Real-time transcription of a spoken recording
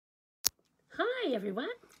Hi everyone.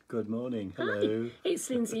 Good morning. Hello. Hi. It's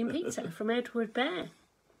Lindsay and Peter from Edward Bear.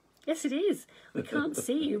 Yes, it is. We can't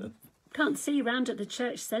see you. Can't see you round at the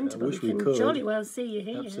church centre, but we can jolly well see you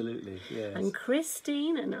here. Absolutely, yes. And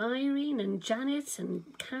Christine and Irene and Janet and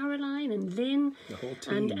Caroline and Lynn the whole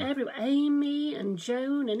team. And Amy and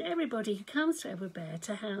Joan and everybody who comes to Edward Bear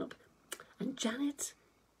to help. And Janet.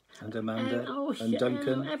 And Amanda and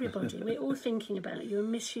Duncan. Everybody. We're all thinking about you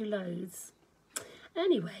and miss you loads.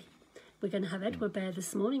 Anyway, we're going to have Edward Bear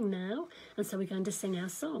this morning now, and so we're going to sing our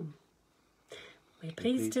song. We're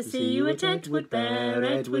pleased to see you at Edward Bear,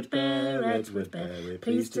 Edward Bear, Edward Bear. We're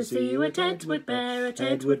pleased to see you at Edward Bear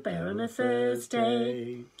on a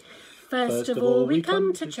Thursday. First of all we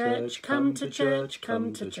come to church, come to church,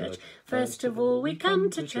 come to church. First of all we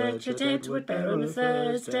come to church at Edward Bear on a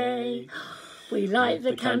Thursday. We light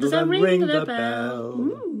the candles and ring the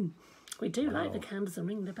bell. We do light the candles and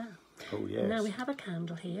ring the bell. Oh, yes. And now we have a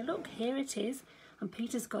candle here. Look, here it is. And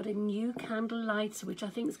Peter's got a new candle lighter, which I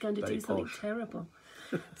think is going to do something terrible.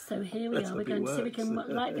 So here we are. We're going to see if we can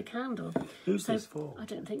light the candle. Who's this for? I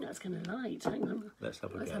don't think that's going to light. Hang on. Let's have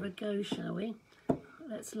a go. Let's have a go, shall we?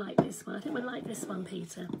 Let's light this one. I think we'll light this one,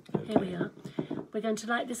 Peter. Okay. Here we are. We're going to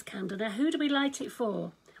light this candle. Now, who do we light it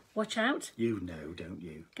for? Watch out. You know, don't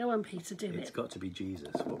you? Go on, Peter, do it. It's got to be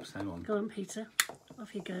Jesus. Whoops, hang on. Go on, Peter.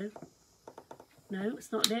 Off you go. No,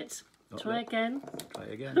 it's not lit. Try again. Try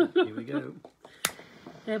again. Here we go.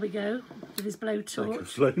 There we go, with his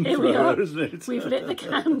blowtorch. Like here we are, isn't it? We've lit the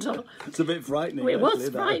candle. It's a bit frightening. Well, it was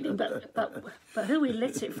frightening, but who we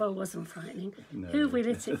lit it for wasn't frightening. No. Who have we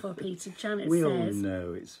lit it for, Peter? Janet we says. We all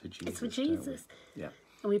know it's for Jesus. It's for Jesus. Yeah.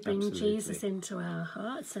 And we bring Jesus into our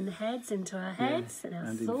hearts and heads, into our heads and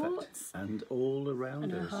our thoughts. And all around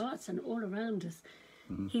us. And our hearts and all around us.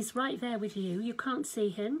 He's right there with you. You can't see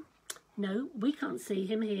him. No, we can't see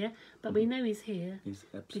him here, but we know he's here. He's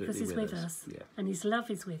absolutely because he's with us. Yeah. And his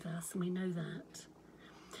love is with us, and we know that.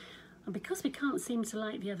 And because we can't seem to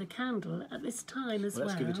light the other candle at this time as well.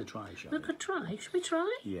 Let's give it a try, shall we? We could try. Should we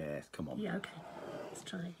try? Yes, come on. Yeah, okay. Let's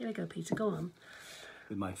try. Here we go, Peter. Go on.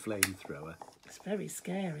 With my flamethrower. It's very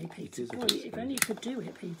scary, Peter. It is Boy, if only you could do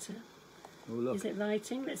it, Peter. Oh, look. Is it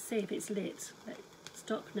lighting? Let's see if it's lit.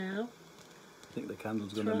 Stop now. I think the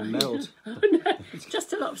candle's going to melt. Oh no, it's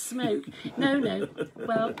just a lot of smoke. No.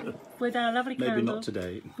 Well, with our lovely candle, maybe not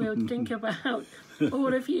today. We'll think about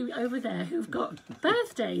all of you over there who've got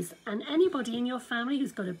birthdays, and anybody in your family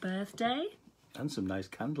who's got a birthday. And some nice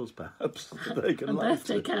candles, perhaps. They can and light.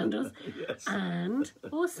 Birthday candles. Yes. And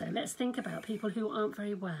also, let's think about people who aren't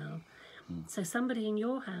very well. So somebody in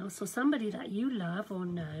your house or somebody that you love or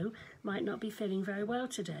know might not be feeling very well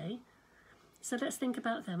today. So let's think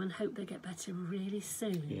about them and hope they get better really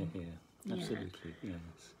soon. Yeah, absolutely, yes.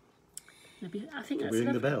 Maybe, I think that's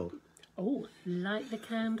ring the bell. Oh, light the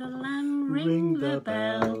candle and ring the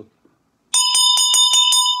bell.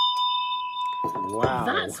 Wow.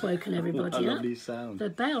 That's woken everybody up. Lovely sound.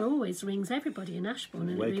 The bell always rings everybody in Ashbourne,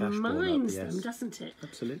 and it reminds them, doesn't it?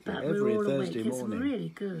 Absolutely. That Every we're all Thursday awake. morning. It's really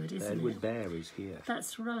good, isn't it? Edward Bear is here.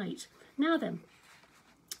 That's right. Now then,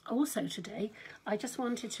 also today, I just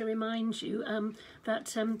wanted to remind you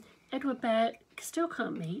that Edward Bear still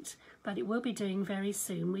can't meet, but it will be doing very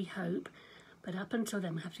soon, we hope. But up until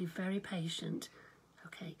then, we have to be very patient.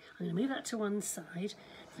 Okay, I'm going to move that to one side.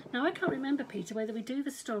 Now, I can't remember, Peter, whether we do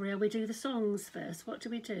the story or we do the songs first. What do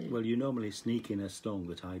we do? Well, you normally sneak in a song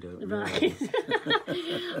that I don't know. Right.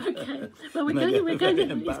 Okay. Well, we're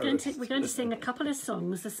going to sing a couple of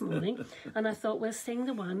songs this morning, and I thought we'll sing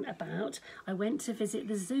the one about I went to visit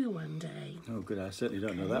the zoo one day. Oh, good. I certainly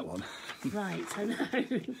don't know that one. Right, I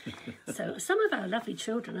know. So some of our lovely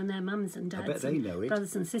children and their mums and dads, I bet they know it.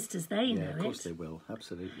 Brothers and sisters, they know it. Yeah, of course they will.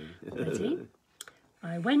 Absolutely. Ready?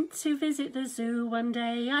 I went to visit the zoo one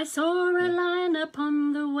day, I saw a lion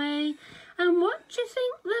upon the way, and what do you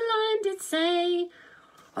think the lion did say?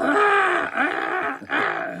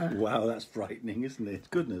 Wow, that's frightening, isn't it?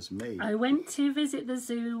 Goodness me. I went to visit the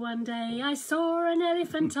zoo one day, I saw an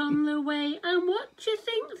elephant on the way, and what do you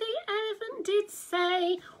think the elephant did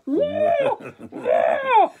say?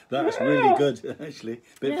 That's really good, actually.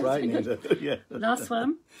 Bit frightening. Yeah. Last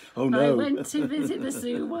one. Oh no. I went to visit the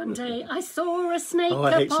zoo one day, I saw a snake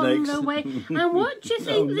I hate upon snakes. the way, and what do you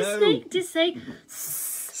think the snake did say?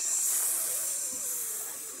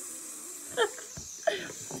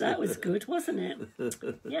 That was good, wasn't it?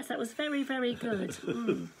 Yes, that was very, very good.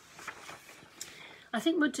 I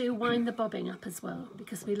think we'll do wind the bobbing up as well,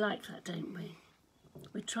 because we like that, don't we?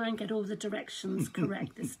 We try and get all the directions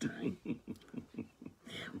correct this time.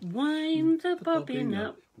 Wind the bobbin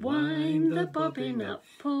up, wind the bobbin up,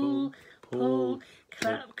 pull, pull,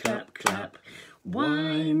 clap, clap, clap.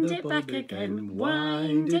 Wind it back again,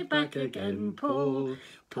 wind it back again. Pull,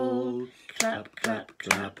 pull, clap, clap,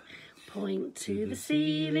 clap. Point to the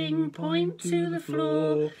ceiling, point to the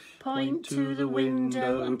floor, point to the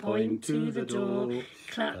window and point to the door.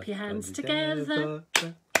 Clap your hands together.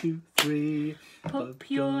 1, 2, 3. Pop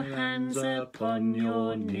your hands upon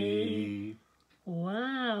your knee.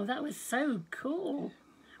 Wow, that was so cool.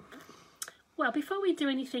 Well, before we do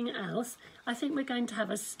anything else, I think we're going to have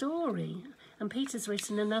a story. And Peter's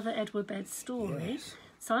written another Edward Baird story. Yes.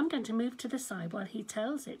 So I'm going to move to the side while he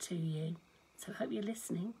tells it to you. So I hope you're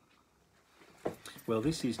listening. Well,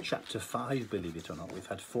 this is chapter 5, believe it or not. We've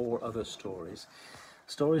had 4 other stories.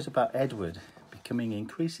 Stories about Edward becoming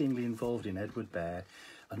increasingly involved in Edward Bear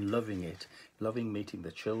and loving it, loving meeting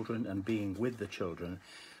the children and being with the children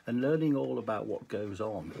and learning all about what goes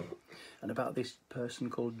on and about this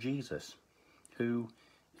person called Jesus, who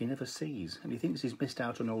he never sees, and he thinks he's missed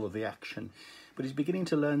out on all of the action, but he's beginning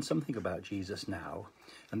to learn something about Jesus now.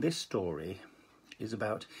 And this story is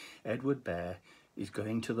about Edward Bear is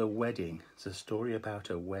going to the wedding. It's a story about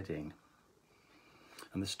a wedding.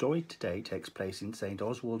 And the story today takes place in St.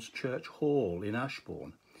 Oswald's Church Hall in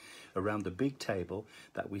Ashbourne, around the big table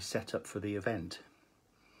that we set up for the event.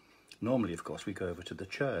 Normally, of course, we go over to the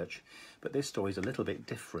church, but this story is a little bit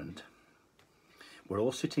different. We're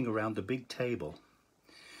all sitting around the big table.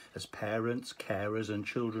 As parents, carers and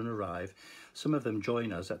children arrive, some of them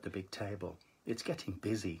join us at the big table. It's getting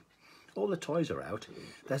busy. All the toys are out.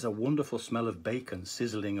 There's a wonderful smell of bacon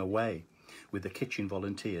sizzling away, with the kitchen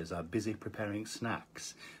volunteers are busy preparing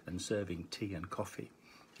snacks and serving tea and coffee.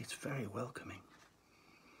 It's very welcoming.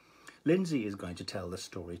 Lindsay is going to tell the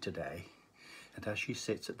story today, and as she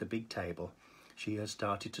sits at the big table, she has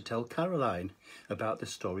started to tell Caroline about the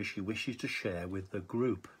story she wishes to share with the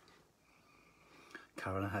group.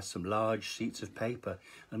 Caroline has some large sheets of paper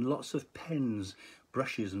and lots of pens,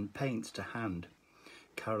 brushes and paints to hand.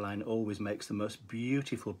 Caroline always makes the most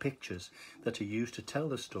beautiful pictures that are used to tell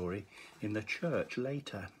the story in the church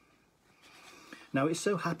later. Now it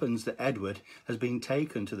so happens that Edward has been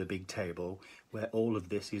taken to the big table where all of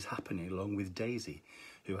this is happening, along with Daisy,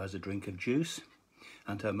 who has a drink of juice,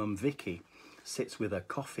 and her mum Vicky sits with her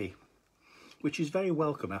coffee, which is very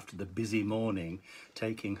welcome after the busy morning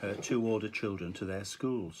taking her 2 older children to their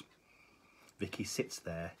schools. Vicky sits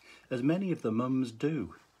there, as many of the mums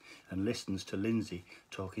do, and listens to Lindsay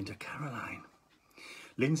talking to Caroline.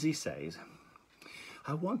 Lindsay says,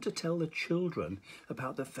 "I want to tell the children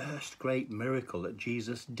about the first great miracle that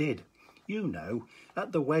Jesus did. You know,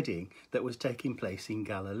 at the wedding that was taking place in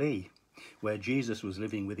Galilee, where Jesus was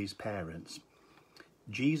living with his parents.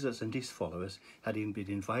 Jesus and his followers had been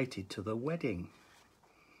invited to the wedding."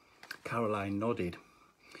 Caroline nodded.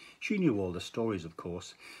 She knew all the stories, of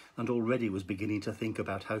course, and already was beginning to think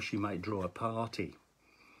about how she might draw a party,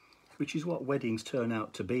 which is what weddings turn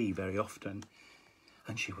out to be very often.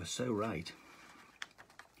 And she was so right.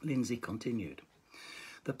 Lindsay continued.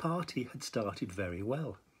 The party had started very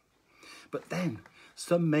well. But then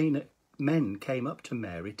some men came up to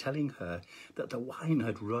Mary telling her that the wine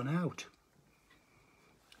had run out.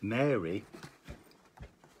 Mary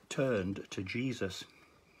turned to Jesus,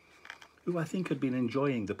 who I think had been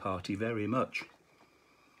enjoying the party very much.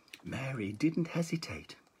 Mary didn't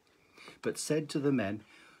hesitate, but said to the men,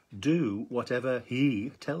 "Do whatever he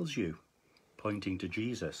tells you," pointing to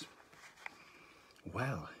Jesus.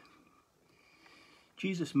 Well,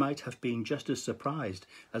 Jesus might have been just as surprised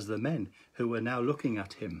as the men who were now looking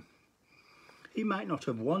at him. He might not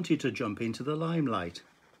have wanted to jump into the limelight,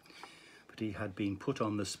 but he had been put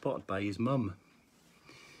on the spot by his mum,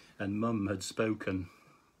 and mum had spoken.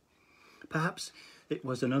 Perhaps it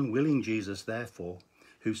was an unwilling Jesus, therefore,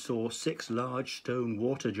 who saw 6 large stone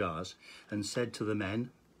water jars and said to the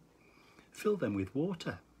men, "Fill them with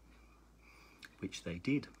water," which they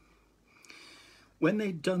did. When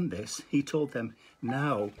they'd done this, he told them,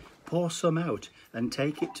 "Now pour some out and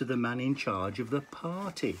take it to the man in charge of the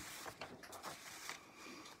party."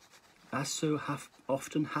 As so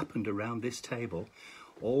often happened around this table,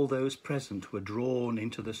 all those present were drawn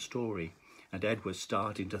into the story, and Ed was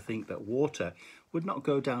starting to think that water would not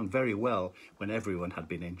go down very well when everyone had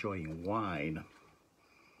been enjoying wine.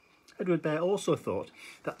 Edward Bear also thought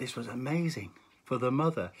that this was amazing for the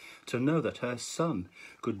mother to know that her son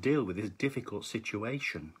could deal with this difficult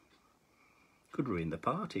situation. Could ruin the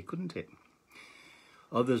party, couldn't it?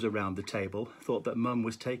 Others around the table thought that Mum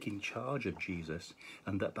was taking charge of Jesus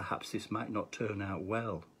and that perhaps this might not turn out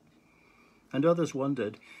well. And others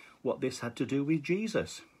wondered what this had to do with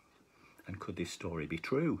Jesus. And could this story be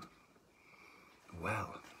true?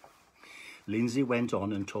 Well, Lindsay went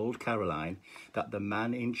on and told Caroline that the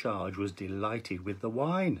man in charge was delighted with the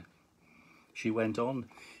wine. She went on.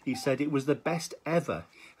 He said it was the best ever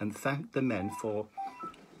and thanked the men for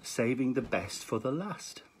saving the best for the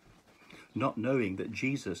last, not knowing that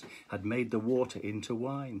Jesus had made the water into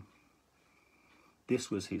wine.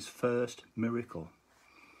 This was his first miracle.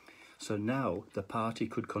 So now the party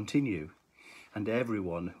could continue, and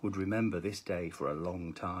everyone would remember this day for a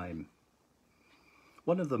long time.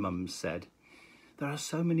 One of the mums said, "There are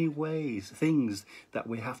so many things that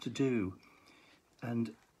we have to do,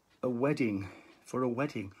 and for a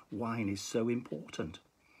wedding, wine is so important."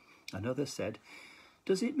 Another said,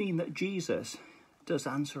 "Does it mean that Jesus does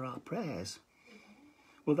answer our prayers?"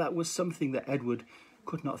 Well, that was something that Edward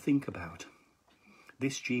could not think about.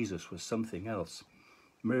 This Jesus was something else.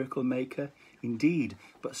 Miracle maker, indeed,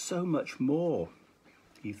 but so much more,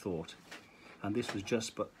 he thought. And this was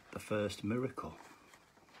just but the first miracle.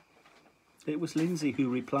 It was Lindsay who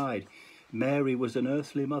replied, Mary was an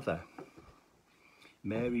earthly mother.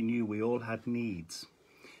 Mary knew we all had needs.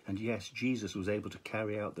 And yes, Jesus was able to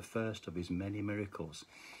carry out the first of his many miracles,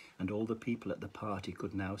 and all the people at the party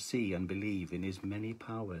could now see and believe in his many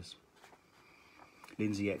powers.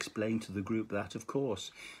 Lindsay explained to the group that, of course,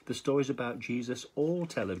 the stories about Jesus all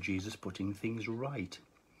tell of Jesus putting things right,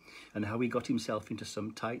 and how he got himself into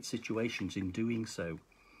some tight situations in doing so.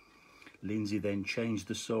 Lindsay then changed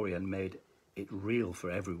the story and made it real for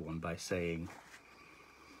everyone by saying,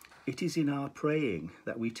 "It is in our praying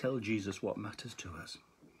that we tell Jesus what matters to us.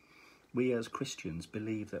 We as Christians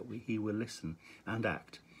believe that he will listen and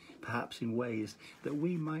act, perhaps in ways that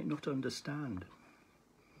we might not understand."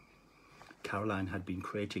 Caroline had been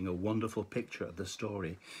creating a wonderful picture of the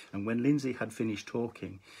story, and when Lindsay had finished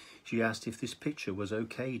talking, she asked if this picture was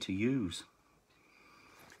okay to use.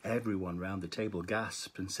 Everyone round the table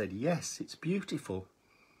gasped and said, "Yes, it's beautiful."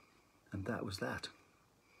 And that was that.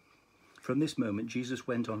 From this moment, Jesus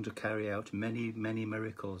went on to carry out many, many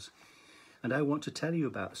miracles, and I want to tell you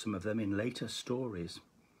about some of them in later stories.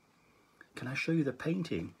 Can I show you the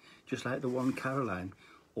painting, just like the one Caroline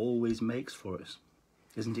always makes for us?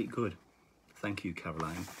 Isn't it good? Thank you,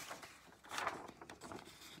 Caroline.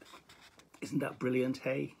 Isn't that brilliant,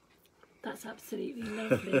 hey? That's absolutely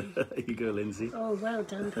lovely. There you go, Lindsay. Oh, well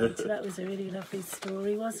done, Peter. That was a really lovely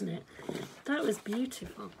story, wasn't it? That was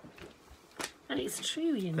beautiful. And it's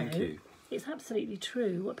true, you know. Thank you. It's absolutely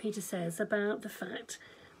true what Peter says about the fact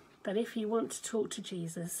that if you want to talk to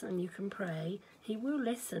Jesus and you can pray, he will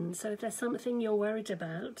listen. So if there's something you're worried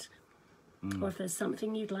about, or if there's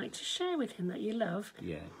something you'd like to share with him that you love,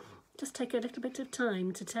 just take a little bit of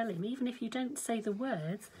time to tell him, even if you don't say the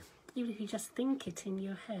words, even if you just think it in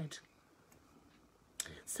your head.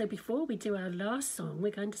 So before we do our last song,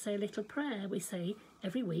 we're going to say a little prayer we say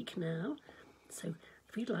every week now. So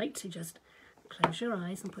if you'd like to just close your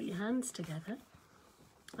eyes and put your hands together,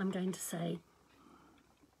 I'm going to say,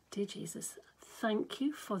 "Dear Jesus, thank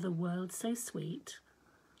you for the world so sweet.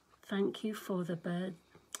 Thank you for the bird.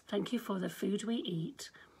 Thank you for the food we eat.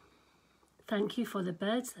 Thank you for the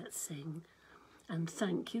birds that sing. And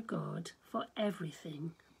thank you, God, for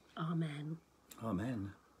everything. Amen."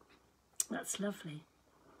 Amen. That's lovely.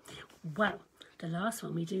 Well, the last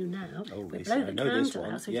one we do now, Oh, we yes, blow I the know this candle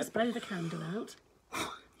one. out, so Yep. just blow the candle out.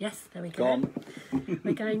 Yes, there we go. Gone.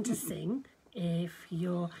 We're going to sing, "If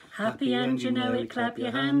you're happy and you know it, clap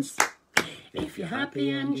your hands. If you're happy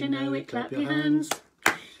and you know it, clap your hands.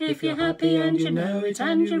 If you're happy and you know it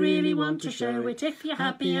and you really want to show it. If you're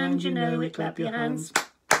happy and you know it, clap your hands.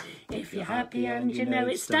 If you're happy and you know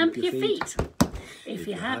it, stamp your feet. If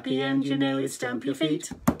you're happy and you know it, stamp your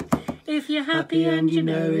feet. If you're happy and you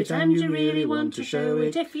know it and you really want to show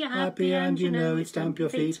it. If you're happy and you know it, stamp your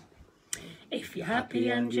feet. If you're happy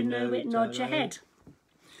and you know it, nod your head.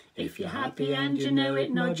 If you're happy and you know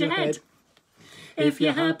it, nod your head. If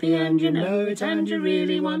you're happy and you know it and you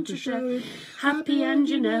really want to show it. Happy and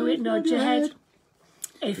you know it, nod your head.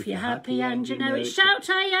 If you're happy and you know it, shout,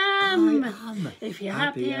 "I am." If you're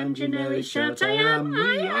happy and you know it, shout, "I am,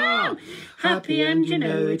 I am." Happy and you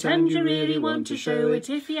know it and you really want to show it.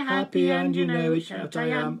 If you're happy and you know it, shout, "I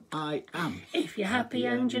am, I am. If you're happy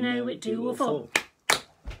and you know it, do a fall.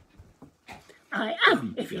 I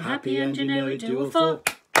am. If you're happy and you know it, do a fall.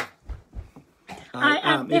 I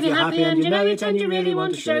am. If you're happy and you know it and you really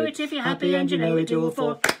want to show it. If you're happy and you know it, do a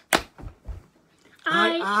fall.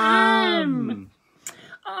 I am.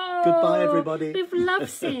 Oh, Goodbye, everybody. We've loved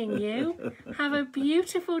seeing you. Have a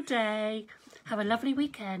beautiful day. Have a lovely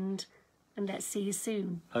weekend. And let's see you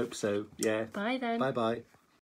soon. Hope so, yeah. Bye then. Bye-bye.